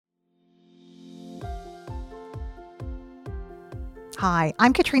Hi,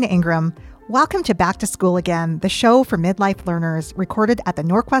 I'm Katrina Ingram. Welcome to Back to School Again, the show for midlife learners recorded at the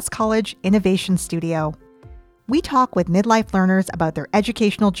Norquest College Innovation Studio. We talk with midlife learners about their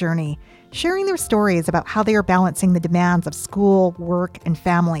educational journey, sharing their stories about how they are balancing the demands of school, work, and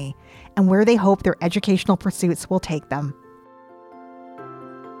family, and where they hope their educational pursuits will take them.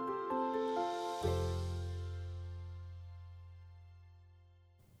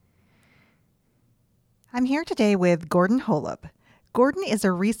 I'm here today with Gordon Holub. Gordon is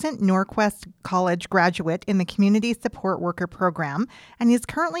a recent Norquest College graduate in the Community Support Worker program, and he is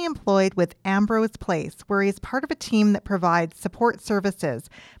currently employed with Ambrose Place, where he is part of a team that provides support services,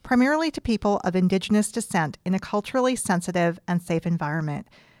 primarily to people of Indigenous descent in a culturally sensitive and safe environment.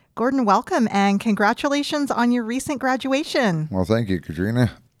 Gordon, welcome, and congratulations on your recent graduation. Well, thank you,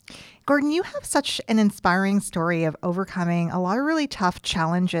 Katrina. Gordon, you have such an inspiring story of overcoming a lot of really tough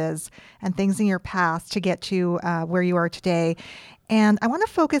challenges and things in your past to get to where you are today. And I want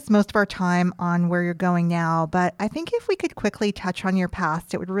to focus most of our time on where you're going now, but I think if we could quickly touch on your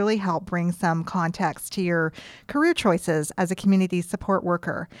past, it would really help bring some context to your career choices as a community support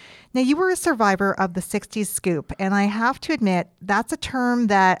worker. Now, you were a survivor of the 60s scoop, and I have to admit, that's a term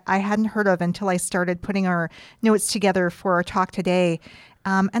that I hadn't heard of until I started putting our notes together for our talk today.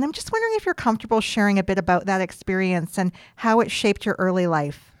 And I'm just wondering if you're comfortable sharing a bit about that experience and how it shaped your early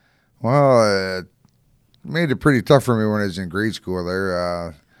life. Well, it made it pretty tough for me when I was in grade school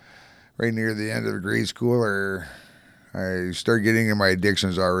there. Right near the end of the grade school, I started getting into my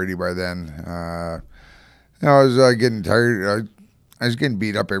addictions already by then. I was getting tired. I was getting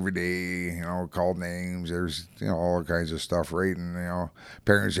beat up every day, called names. There's, all kinds of stuff, right? And,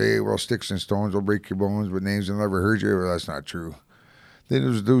 parents say, well, sticks and stones will break your bones, but names will never hurt you. Well, that's not true.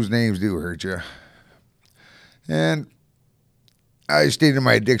 Those names do hurt you. And I stayed in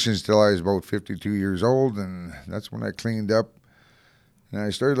my addictions till I was about 52 years old, and that's when I cleaned up. And I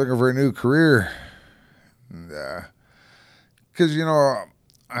started looking for a new career. Because,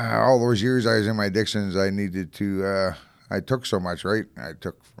 all those years I was in my addictions, I needed to, I took so much, right? I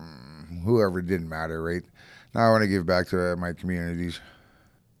took from whoever, didn't matter, right? Now I want to give back to my communities.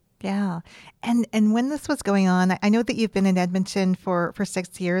 Yeah. And when this was going on, I know that you've been in Edmonton for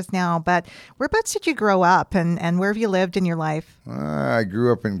 6 years now, but whereabouts did you grow up and where have you lived in your life? I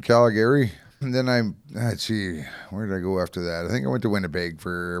grew up in Calgary. And then let's see, where did I go after that? I think I went to Winnipeg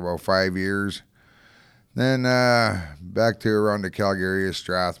for about 5 years. Then back to around to Calgary,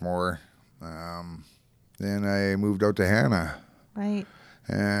 Strathmore. Then I moved out to Hannah. Right.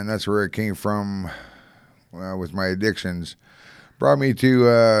 And that's where it came from with my addictions. Brought me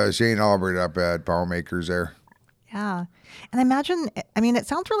to St. Albert up at Poundmakers there. Yeah. And I imagine, it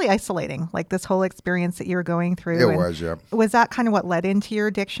sounds really isolating, like this whole experience that you were going through. It was, yeah. Was that kind of what led into your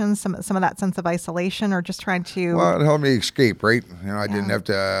addiction, some of that sense of isolation, or just trying to... Well, it helped me escape, right? I didn't have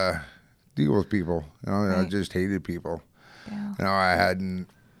to deal with people. Right. I just hated people. Yeah. I hadn't...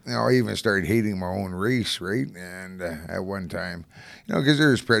 I even started hating my own race, right? And at one time, because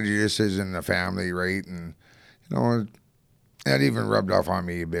there's prejudices in the family, right? And, that even rubbed off on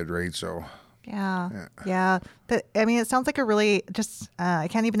me a bit, right? So, yeah. But it sounds like a really I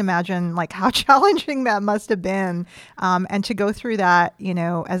can't even imagine like how challenging that must have been. And to go through that,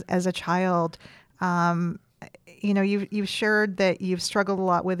 as a child, you've shared that you've struggled a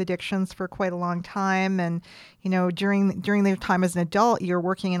lot with addictions for quite a long time. And, during their time as an adult, you're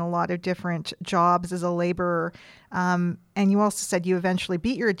working in a lot of different jobs as a laborer. And you also said you eventually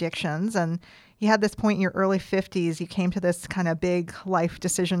beat your addictions, and you had this point in your early 50s. You came to this kind of big life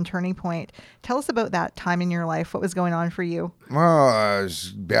decision turning point. Tell us about that time in your life. What was going on for you? Well, I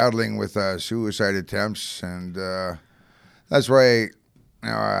was battling with suicide attempts, and that's why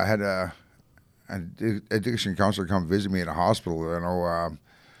I had an addiction counselor come visit me in a hospital.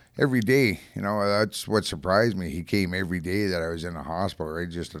 Every day. That's what surprised me. He came every day that I was in the hospital, right,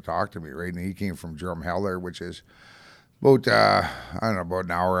 just to talk to me, right? And he came from Drumheller, which is about about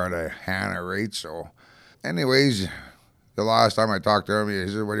an hour out of Hannah, right? So, anyways, the last time I talked to him,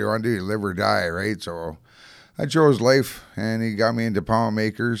 he said, "What do you want to do? Live or die?" Right? So, I chose life, and he got me into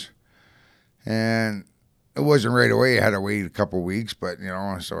Poundmakers, and it wasn't right away. I had to wait a couple of weeks, but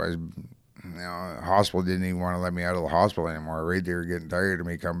so I was, the hospital didn't even want to let me out of the hospital anymore. Right? They were getting tired of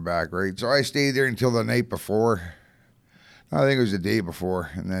me coming back. Right? So I stayed there until the night before. I think it was the day before,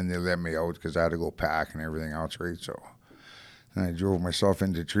 and then they let me out because I had to go pack and everything else. Right? So. And I drove myself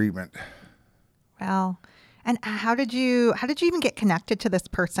into treatment. Wow. And how did you even get connected to this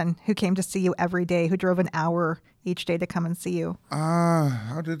person who came to see you every day, who drove an hour each day to come and see you?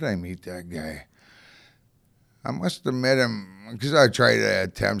 How did I meet that guy? I must have met him because I tried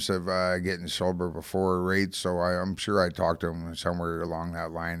attempts of getting sober before, right? So I'm sure I talked to him somewhere along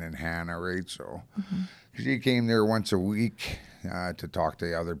that line in Hannah, right? So, Mm-hmm. 'cause he came there once a week to talk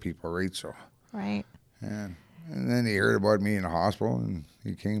to other people, right? So, Right. and, and then he heard about me in the hospital and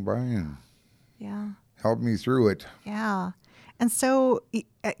he came by and Yeah. helped me through it. Yeah. And so,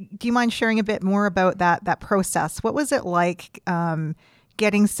 do you mind sharing a bit more about that process? What was it like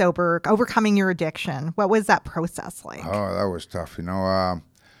getting sober, overcoming your addiction? What was that process like? Oh, that was tough.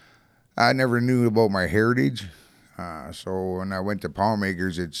 I never knew about my heritage. So when I went to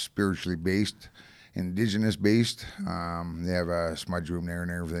Palmacres, it's spiritually based, indigenous based. They have a smudge room there and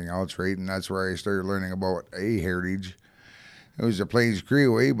everything else, right? And that's where I started learning about a heritage. It was a Plains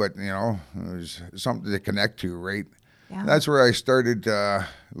Creole, but it was something to connect to, right? Yeah. That's where I started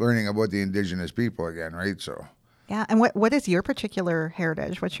learning about the indigenous people again, right? So Yeah. And what is your particular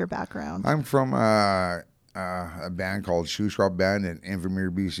heritage? What's your background? I'm from a band called Shuswap Band in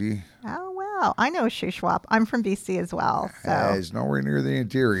Invermere, BC. Oh, wow. I know Shuswap. I'm from BC as well. So It's nowhere near the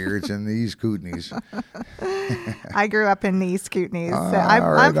interior. It's in the East Kootenays. I grew up in the East Kootenays. So Ah, I'm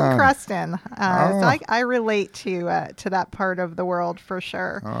right from on. Creston. So Oh. I relate to that part of the world for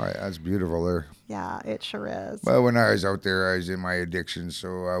sure. Oh, yeah, that's beautiful there. Yeah, it sure is. But when I was out there, I was in my addiction,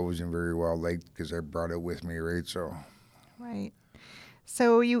 so I wasn't very well liked because I brought it with me, right? So, Right.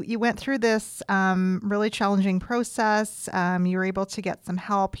 So you went through this really challenging process. You were able to get some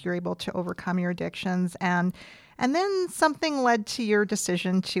help. You're able to overcome your addictions, and then something led to your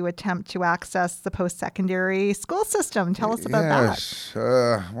decision to attempt to access the post-secondary school system. Tell us about that. yes.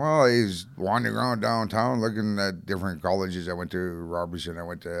 Well, I was wandering around downtown looking at different colleges. I went to Robertson. I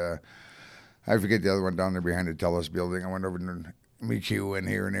went to, I forget the other one down there behind the TELUS building. I went over to McHugh and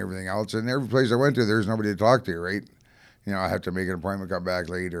here and everything else. And every place I went to, there's nobody to talk to, right? I have to make an appointment, come back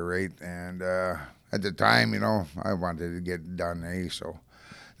later, right? And at the time, I wanted to get done, So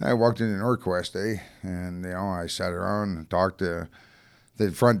I walked into Norquest, And, I sat around and talked to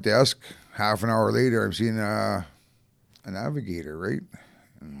the front desk. Half an hour later, I'm seeing a navigator, right?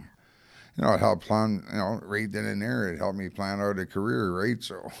 And, it helped plan, right then and there, it helped me plan out a career, right?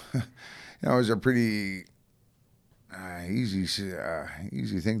 So, it was a pretty easy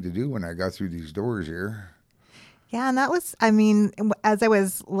thing to do when I got through these doors here. Yeah, and that was, as I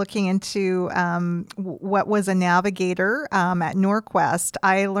was looking into what was a navigator at Norquest,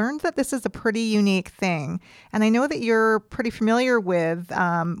 I learned that this is a pretty unique thing. And I know that you're pretty familiar with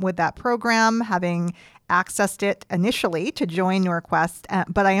that program, having accessed it initially to join Norquest.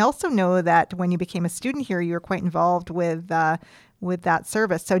 But I also know that when you became a student here, you were quite involved with that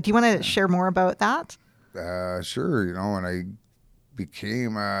service. So do you want to share more about that? Sure. When I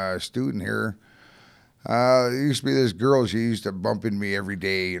became a student here, there used to be this girl, she used to bump into me every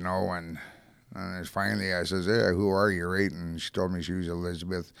day, and finally I says, "Hey, who are you?" Right? And she told me she was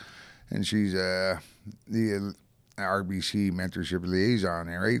Elizabeth, and she's the RBC mentorship liaison,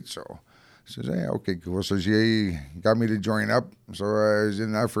 right? So I says, "Hey, okay, cool." So she got me to join up. So I was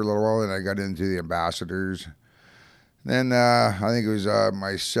in that for a little while, and I got into the ambassadors. Then I think it was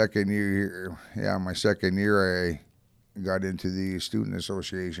my second year. Yeah, my second year, I got into the student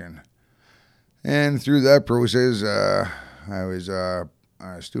association. And through that process, I was a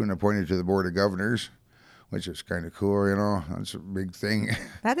student appointed to the Board of Governors, which is kind of cool, That's a big thing.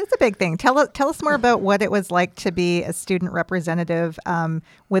 That is a big thing. Tell us more about what it was like to be a student representative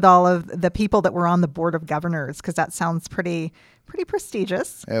with all of the people that were on the Board of Governors, because that sounds pretty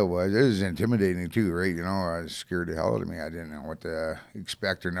prestigious. It was. It was intimidating too, right? I was scared the hell out of me. I didn't know what to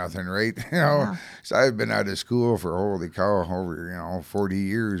expect or nothing, right? Yeah. So I've been out of school for, holy cow, over, 40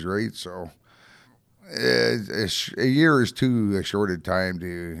 years, right? So a year is too short a time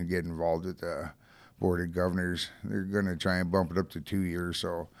to get involved with the Board of Governors. They're going to try and bump it up to 2 years.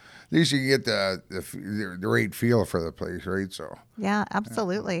 So at least you can get the right feel for the place, right? So Yeah,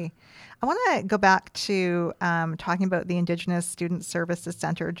 absolutely. I want to go back to talking about the Indigenous Student Services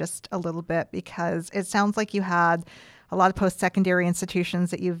Center just a little bit, because it sounds like you had a lot of post-secondary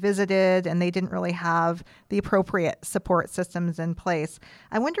institutions that you visited and they didn't really have the appropriate support systems in place.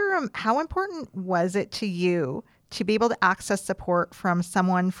 I wonder how important was it to you to be able to access support from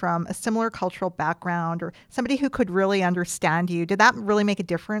someone from a similar cultural background or somebody who could really understand you? Did that really make a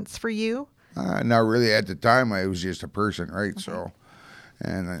difference for you? not really at the time. I was just a person, right? Okay. So,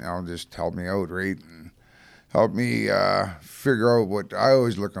 and just help me out, right? And help me figure out what I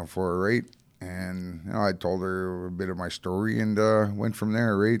was looking for, right? And I told her a bit of my story and went from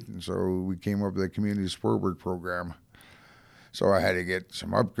there, right? And so we came up with a community support work program. So I had to get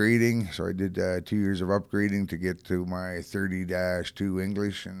some upgrading. So I did 2 years of upgrading to get to my 30-2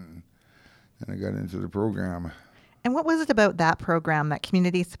 English, and and I got into the program. And what was it about that program, that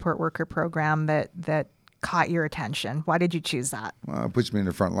community support worker program, that caught your attention? Why did you choose that? Well, it puts me in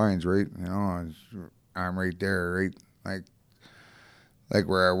the front lines, right? I'm right there, right? Like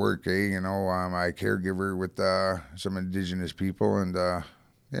where I work, I'm a caregiver with some Indigenous people, and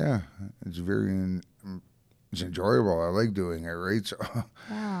yeah, it's it's enjoyable. I like doing it, right? So,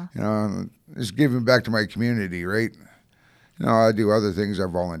 Yeah. just giving back to my community, right? I do other things. I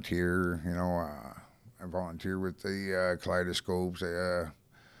volunteer, I volunteer with the Kaleidoscopes,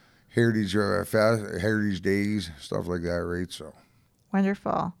 Heritage Days, stuff like that, right? So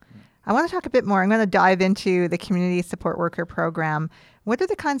Wonderful. I want to talk a bit more. I'm going to dive into the community support worker program. What are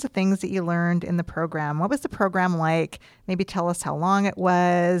the kinds of things that you learned in the program? What was the program like? Maybe tell us how long it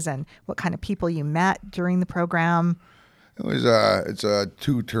was and what kind of people you met during the program. It's a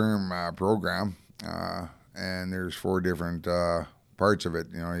 2-term program, and there's 4 different parts of it.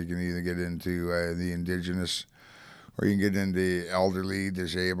 You can either get into the Indigenous, or you can get into elderly,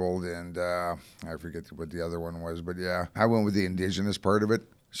 disabled, and I forget what the other one was. But yeah, I went with the Indigenous part of it.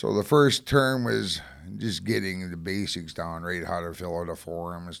 So the first term was just getting the basics down, right? How to fill out a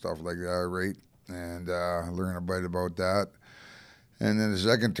form and stuff like that, right? And learn a bit about that. And then the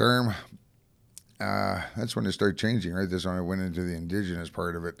second term, that's when it started changing, right? That's when I went into the Indigenous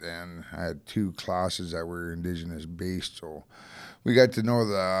part of it, and I had 2 classes that were Indigenous based. So we got to know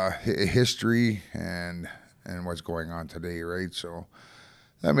the history and what's going on today, right? So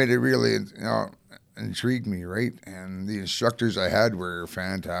that made it really, intrigued me, right? And the instructors I had were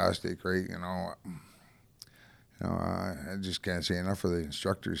fantastic, right? I just can't say enough for the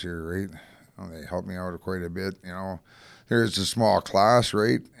instructors here, right? They helped me out quite a bit. There's a small class,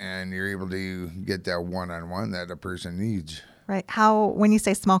 right? And you're able to get that one-on-one that a person needs. Right. When you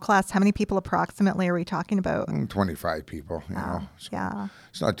say small class, how many people approximately are we talking about? 25 people, Wow. So yeah.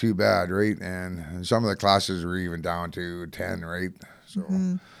 It's not too bad, right? And some of the classes were even down to 10, right? So.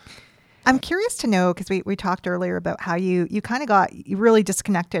 Mm-hmm. I'm curious to know, because we talked earlier about how you kind of you really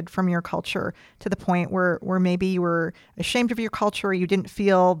disconnected from your culture to the point where maybe you were ashamed of your culture, you didn't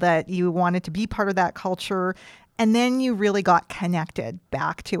feel that you wanted to be part of that culture, and then you really got connected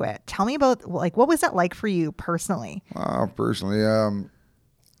back to it. Tell me about, what was that like for you personally? Personally, I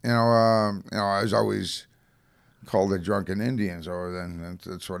was always called a drunken Indian, so then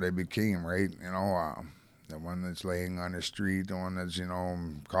that's what I became, right? The one that's laying on the street, the one that's,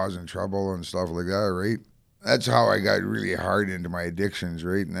 causing trouble and stuff like that, right? That's how I got really hard into my addictions,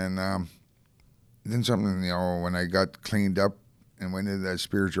 right? And then something, when I got cleaned up and went into that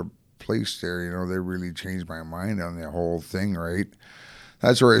spiritual place there, they really changed my mind on the whole thing, right?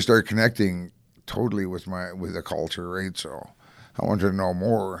 That's where I started connecting totally with the culture, right? So I wanted to know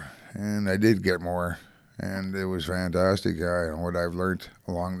more, and I did get more, and it was fantastic, what I've learned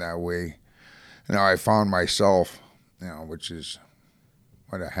along that way. Now I found myself, which is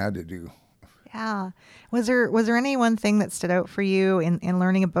what I had to do. Yeah. Was there any one thing that stood out for you in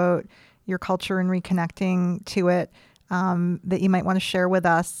learning about your culture and reconnecting to it that you might want to share with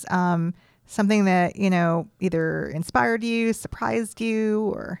us? Something that, either inspired you, surprised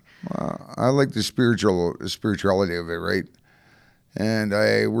you, or? Well, I like the spirituality of it, right? And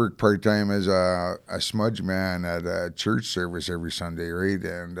I work part-time as a smudge man at a church service every Sunday, right?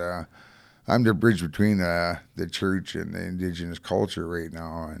 And I'm the bridge between the church and the Indigenous culture right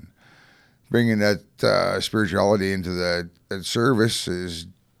now, and bringing that spirituality into that service is,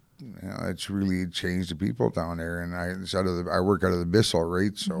 it's really changed the people down there. And I work out of the Bissell,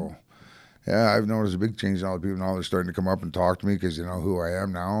 right? So, yeah, I've noticed a big change in all the people. Now they're starting to come up and talk to me because they know who I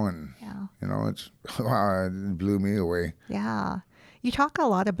am now, and it blew me away. Yeah. You talk a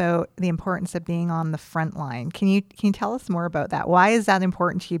lot about the importance of being on the front line. Can you tell us more about that? Why is that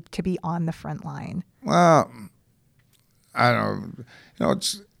important to you to be on the front line? Well, I don't know.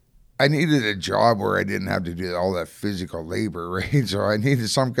 I needed a job where I didn't have to do all that physical labor, right? So I needed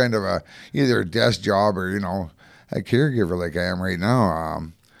some kind of either a desk job or, a caregiver like I am right now.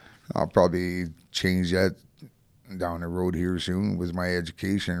 I'll probably change that down the road here soon with my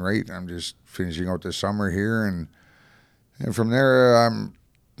education, right? I'm just finishing out the summer here, and from there, I'm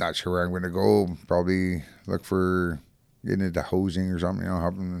not sure where I'm going to go. Probably look for getting into housing or something,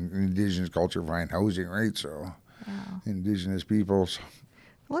 helping Indigenous culture find housing, right? So, Indigenous peoples.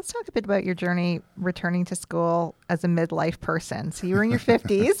 Let's talk a bit about your journey returning to school as a midlife person. So you were in your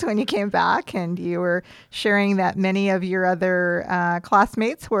 50s when you came back, and you were sharing that many of your other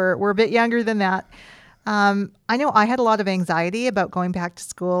classmates were a bit younger than that. I know I had a lot of anxiety about going back to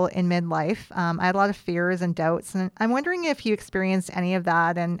school in midlife. I had a lot of fears and doubts, and I'm wondering if you experienced any of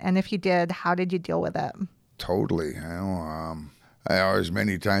that, and if you did, how did you deal with it? Totally. There's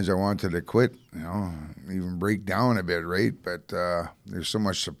many times I wanted to quit, even break down a bit, right? But there's so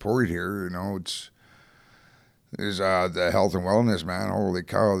much support here, there's the health and wellness, man. Holy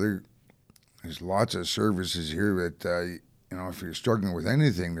cow, there's lots of services here that, if you're struggling with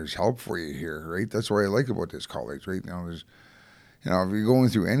anything, there's help for you here, right? That's what I like about this college, right? If you're going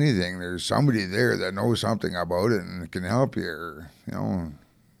through anything, there's somebody there that knows something about it and can help you, or,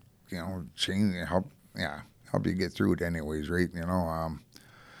 change, help you get through it anyways, right?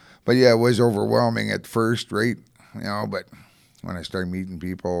 But yeah, it was overwhelming at first, right? But when I started meeting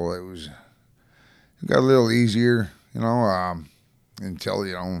people, it got a little easier, until,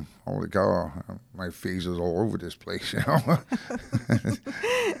 holy cow, my face is all over this place,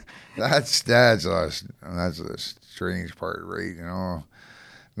 That's a strange part, right?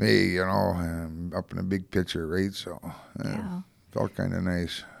 Me, up in the big picture, right? So felt kind of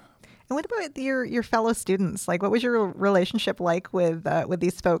nice. And what about your fellow students? Like, what was your relationship like with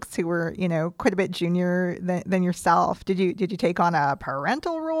these folks who were, quite a bit junior than yourself? Did you take on a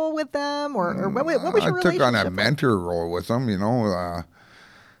parental role with them, or what was your relationship? I took on a mentor role with them. They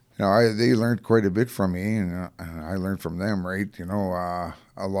learned quite a bit from me, and I learned from them. Right?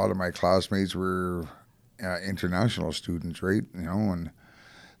 A lot of my classmates were international students, right? And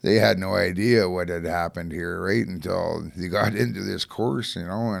they had no idea what had happened here, right, until they got into this course,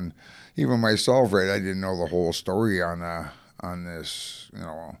 and even myself, right, I didn't know the whole story on this,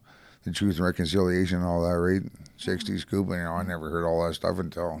 the Truth and Reconciliation and all that, right, 60s scoop, and, I never heard all that stuff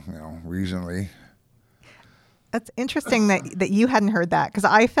until, recently. That's interesting that you hadn't heard that, because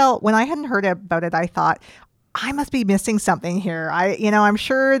I felt, when I hadn't heard about it, I thought, I must be missing something here. I'm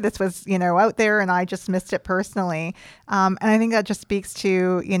sure this was, out there and I just missed it personally. And I think that just speaks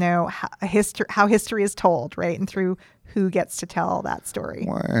to, how history is told, right? And through who gets to tell that story.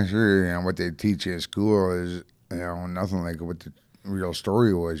 Well, I'm sure, what they teach you at school is, nothing like what the real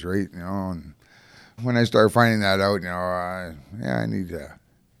story was, right? And when I started finding that out, I need to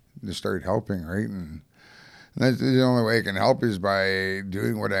start helping, right? And that's the only way I can help is by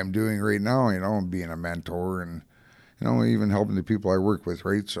doing what I'm doing right now, being a mentor and, even helping the people I work with,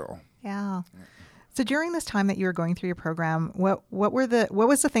 right? So. Yeah. So during this time that you were going through your program, what was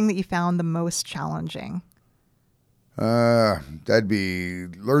the thing that you found the most challenging? That'd be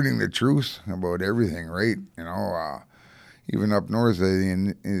learning the truth about everything, right? Even up north,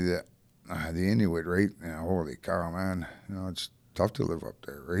 the Inuit, right? Holy cow, man. It's tough to live up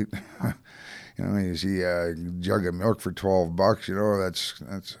there, right? You see a jug of milk for $12,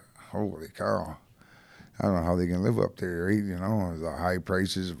 that's holy cow. I don't know how they can live up there, right? The high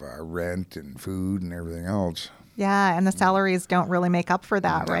prices of rent and food and everything else. Yeah, and the salaries don't really make up for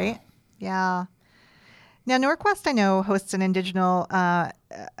that, No. right? Yeah. Now, Norquest, I know, hosts an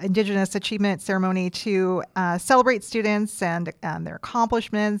Indigenous Achievement Ceremony to celebrate students and their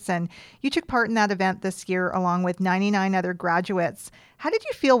accomplishments. And you took part in that event this year along with 99 other graduates. How did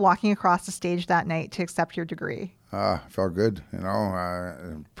you feel walking across the stage that night to accept your degree? Felt good,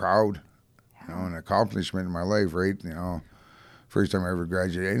 proud, an accomplishment in my life, right? First time I ever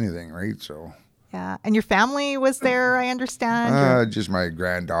graduated anything, right? So. Yeah. And your family was there, I understand? Just my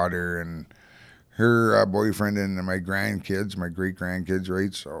granddaughter and her boyfriend and my grandkids, my great-grandkids,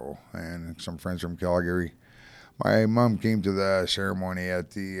 right? So, and some friends from Calgary. My mom came to the ceremony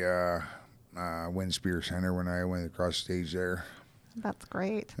at the Winspear Center when I went across stage there. That's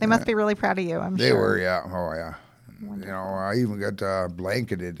great. They must be really proud of you, I'm sure. They were, yeah. Oh, yeah. Wonderful. I even got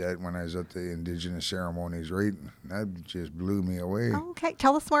blanketed when I was at the Indigenous ceremonies, right? That just blew me away. Okay.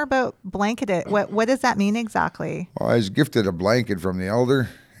 Tell us more about blanketed. What does that mean exactly? Well, I was gifted a blanket from the elder,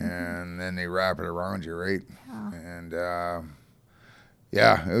 and then they wrap it around you, right? Yeah. And,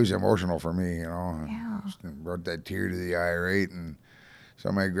 it was emotional for me, Yeah. It brought that tear to the eye, right? And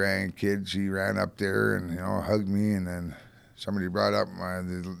so my grandkid, she ran up there and, hugged me, and then somebody brought up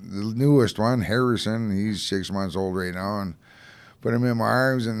the newest one, Harrison. He's 6 months old right now, and put him in my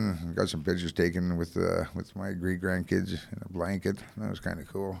arms and got some pictures taken with my great-grandkids in a blanket. That was kind of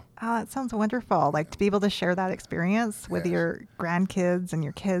cool. Oh, that sounds wonderful. Like to be able to share that experience with your grandkids and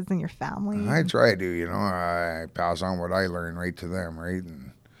your kids and your family. I try to, I pass on what I learned right to them, right?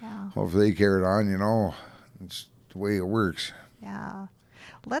 And hopefully they carry it on, it's the way it works. Yeah.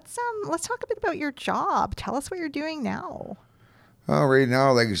 Let's talk a bit about your job. Tell us what you're doing now. Well, right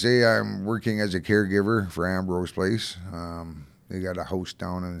now, like I say, I'm working as a caregiver for Ambrose Place. They got a house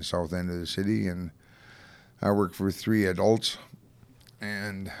down in the south end of the city, and I work for 3 adults.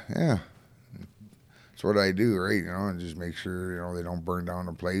 And that's what I do, right? And just make sure they don't burn down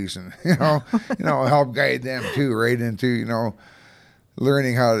the place, and help guide them too, right? Into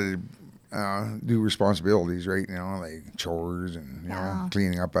learning how to do responsibilities, right? Like chores and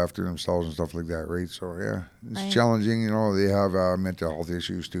cleaning up after themselves and stuff like that, right? So yeah, it's challenging. They have mental health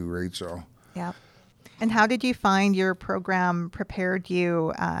issues too, right? So yeah. And how did you find your program prepared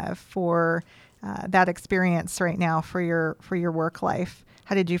you for that experience right now for your work life?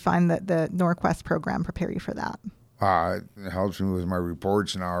 How did you find that the Norquest program prepare you for that? It helps me with my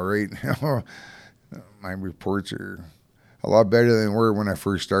reports now, right? My reports are a lot better than they were when I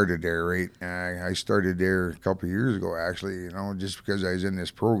first started there, right? I started there a couple of years ago, actually, just because I was in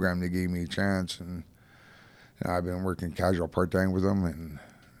this program, they gave me a chance, and I've been working casual part-time with them, and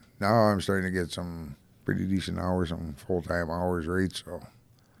now I'm starting to get some pretty decent hours, some full-time hours, right? So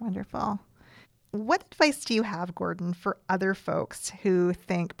wonderful. What advice do you have, Gordon, for other folks who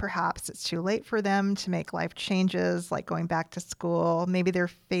think perhaps it's too late for them to make life changes, like going back to school? Maybe they're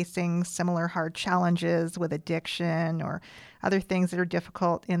facing similar hard challenges with addiction or other things that are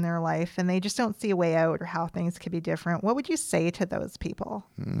difficult in their life, and they just don't see a way out or how things could be different. What would you say to those people?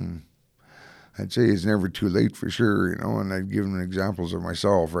 I'd say it's never too late for sure, and I'd give them examples of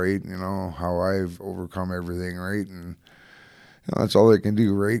myself, right? How I've overcome everything, right? And that's all I can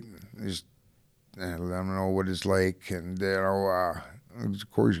do, right? Just let them know what it's like, and of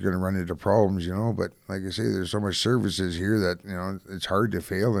course you're going to run into problems, but like I say, there's so much services here that it's hard to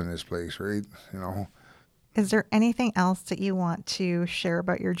fail in this place, right? Is there anything else that you want to share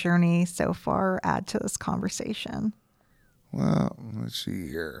about your journey so far, add to this conversation? Well, let's see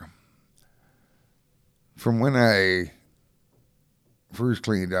here. From when I first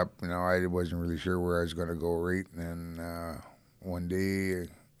cleaned up, I wasn't really sure where I was going to go, right? And then one day,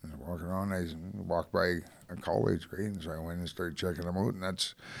 walking around, I walked by a college, right? And so I went and started checking them out, and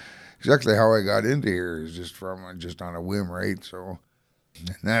that's exactly how I got into here, is just on a whim, right? So,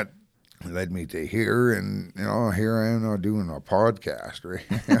 and that led me to here, and here I am now doing a podcast, right?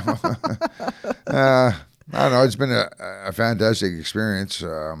 I don't know. It's been a fantastic experience.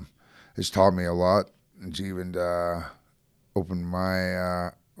 It's taught me a lot. It's even opened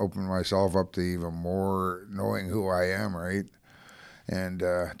myself up to even more knowing who I am, right? And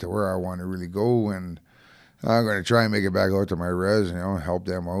to where I want to really go, and I'm going to try and make it back out to my res, help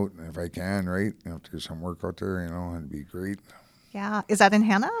them out if I can, right? If there's some work out there, it'd be great. Yeah. Is that in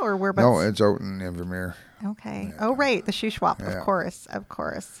Hannah or whereabouts? No, it's out in Invermere. Okay. Yeah. Oh, right. The Shuswap, yeah. Of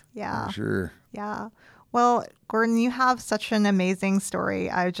course. Yeah. For sure. Yeah. Well, Gordon, you have such an amazing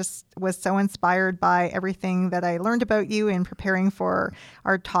story. I just was so inspired by everything that I learned about you in preparing for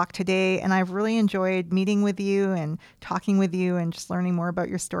our talk today. And I've really enjoyed meeting with you and talking with you and just learning more about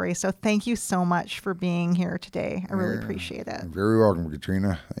your story. So thank you so much for being here today. I really appreciate it. You're very welcome,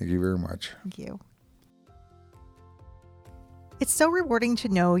 Katrina. Thank you very much. Thank you. It's so rewarding to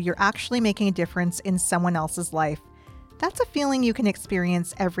know you're actually making a difference in someone else's life. That's a feeling you can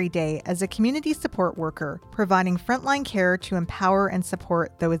experience every day as a community support worker, providing frontline care to empower and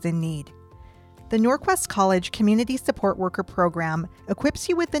support those in need. The Norquest College Community Support Worker Program equips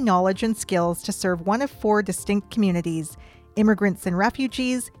you with the knowledge and skills to serve one of 4 distinct communities: immigrants and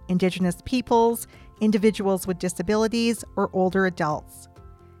refugees, Indigenous peoples, individuals with disabilities, or older adults.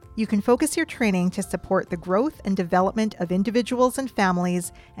 You can focus your training to support the growth and development of individuals and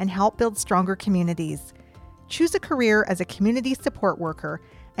families and help build stronger communities. Choose a career as a community support worker,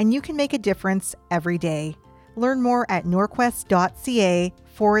 and you can make a difference every day. Learn more at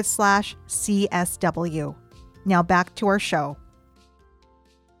norquest.ca/CSW. Now back to our show.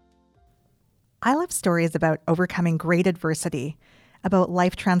 I love stories about overcoming great adversity, about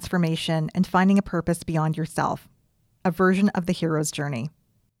life transformation and finding a purpose beyond yourself, a version of the hero's journey.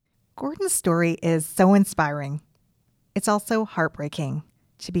 Gordon's story is so inspiring. It's also heartbreaking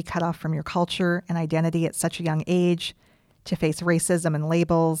to be cut off from your culture and identity at such a young age, to face racism and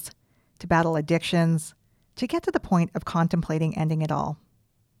labels, to battle addictions, to get to the point of contemplating ending it all.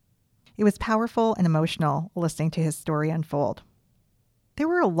 It was powerful and emotional listening to his story unfold. There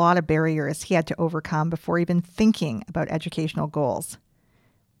were a lot of barriers he had to overcome before even thinking about educational goals.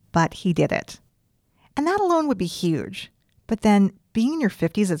 But he did it. And that alone would be huge. But then being in your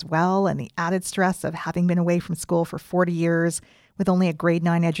 50s as well, and the added stress of having been away from school for 40 years with only a grade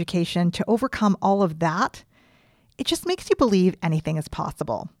 9 education, to overcome all of that, it just makes you believe anything is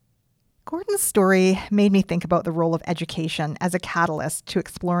possible. Gordon's story made me think about the role of education as a catalyst to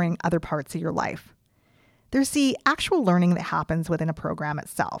exploring other parts of your life. There's the actual learning that happens within a program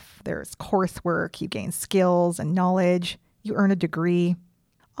itself. There's coursework, you gain skills and knowledge, you earn a degree.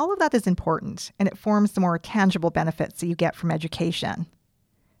 All of that is important, and it forms the more tangible benefits that you get from education.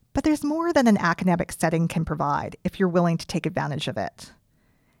 But there's more than an academic setting can provide if you're willing to take advantage of it.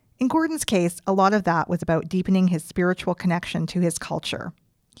 In Gordon's case, a lot of that was about deepening his spiritual connection to his culture.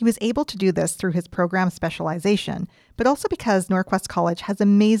 He was able to do this through his program specialization, but also because Norquest College has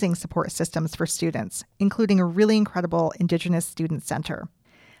amazing support systems for students, including a really incredible Indigenous Student Center.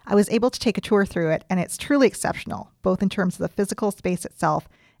 I was able to take a tour through it, and it's truly exceptional, both in terms of the physical space itself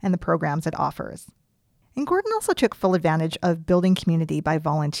and the programs it offers. And Gordon also took full advantage of building community by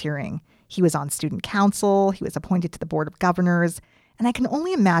volunteering. He was on student council, he was appointed to the board of governors, and I can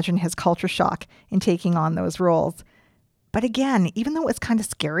only imagine his culture shock in taking on those roles. But again, even though it was kind of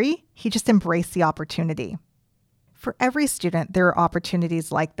scary, he just embraced the opportunity. For every student, there are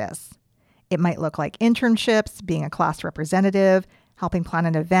opportunities like this. It might look like internships, being a class representative, helping plan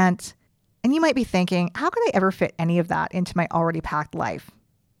an event. And you might be thinking, how could I ever fit any of that into my already packed life?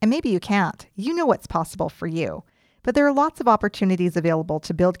 And maybe you can't. You know what's possible for you. But there are lots of opportunities available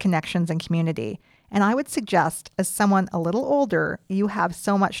to build connections and community. And I would suggest, as someone a little older, you have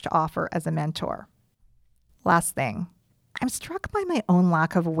so much to offer as a mentor. Last thing, I'm struck by my own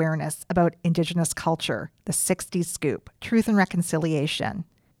lack of awareness about Indigenous culture, the 60s scoop, truth and reconciliation.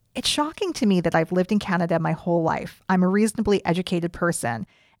 It's shocking to me that I've lived in Canada my whole life. I'm a reasonably educated person,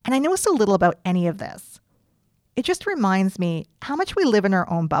 and I know so little about any of this. It just reminds me how much we live in our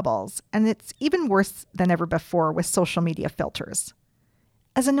own bubbles, and it's even worse than ever before with social media filters.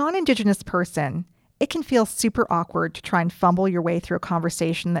 As a non-Indigenous person, it can feel super awkward to try and fumble your way through a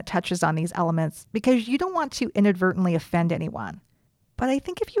conversation that touches on these elements because you don't want to inadvertently offend anyone. But I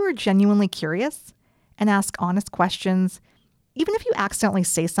think if you are genuinely curious and ask honest questions, even if you accidentally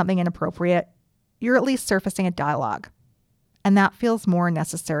say something inappropriate, you're at least surfacing a dialogue. And that feels more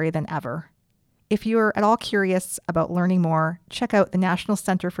necessary than ever. If you're at all curious about learning more, check out the National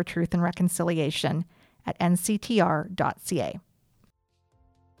Centre for Truth and Reconciliation at nctr.ca.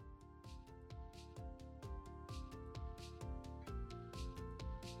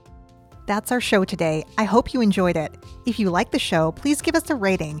 That's our show today. I hope you enjoyed it. If you like the show, please give us a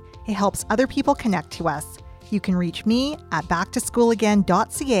rating. It helps other people connect to us. You can reach me at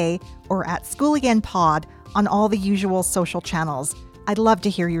backtoschoolagain.ca or at schoolagainpod on all the usual social channels. I'd love to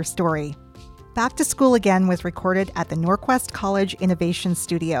hear your story. Back to School Again was recorded at the Norquest College Innovation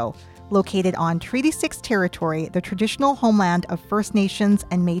Studio, located on Treaty 6 territory, the traditional homeland of First Nations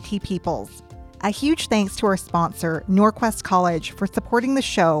and Métis peoples. A huge thanks to our sponsor, Norquest College, for supporting the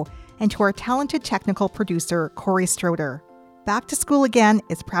show, and to our talented technical producer, Corey Stroder. Back to School Again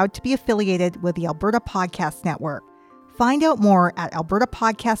is proud to be affiliated with the Alberta Podcast Network. Find out more at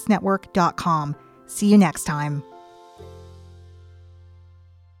albertapodcastnetwork.com. See you next time.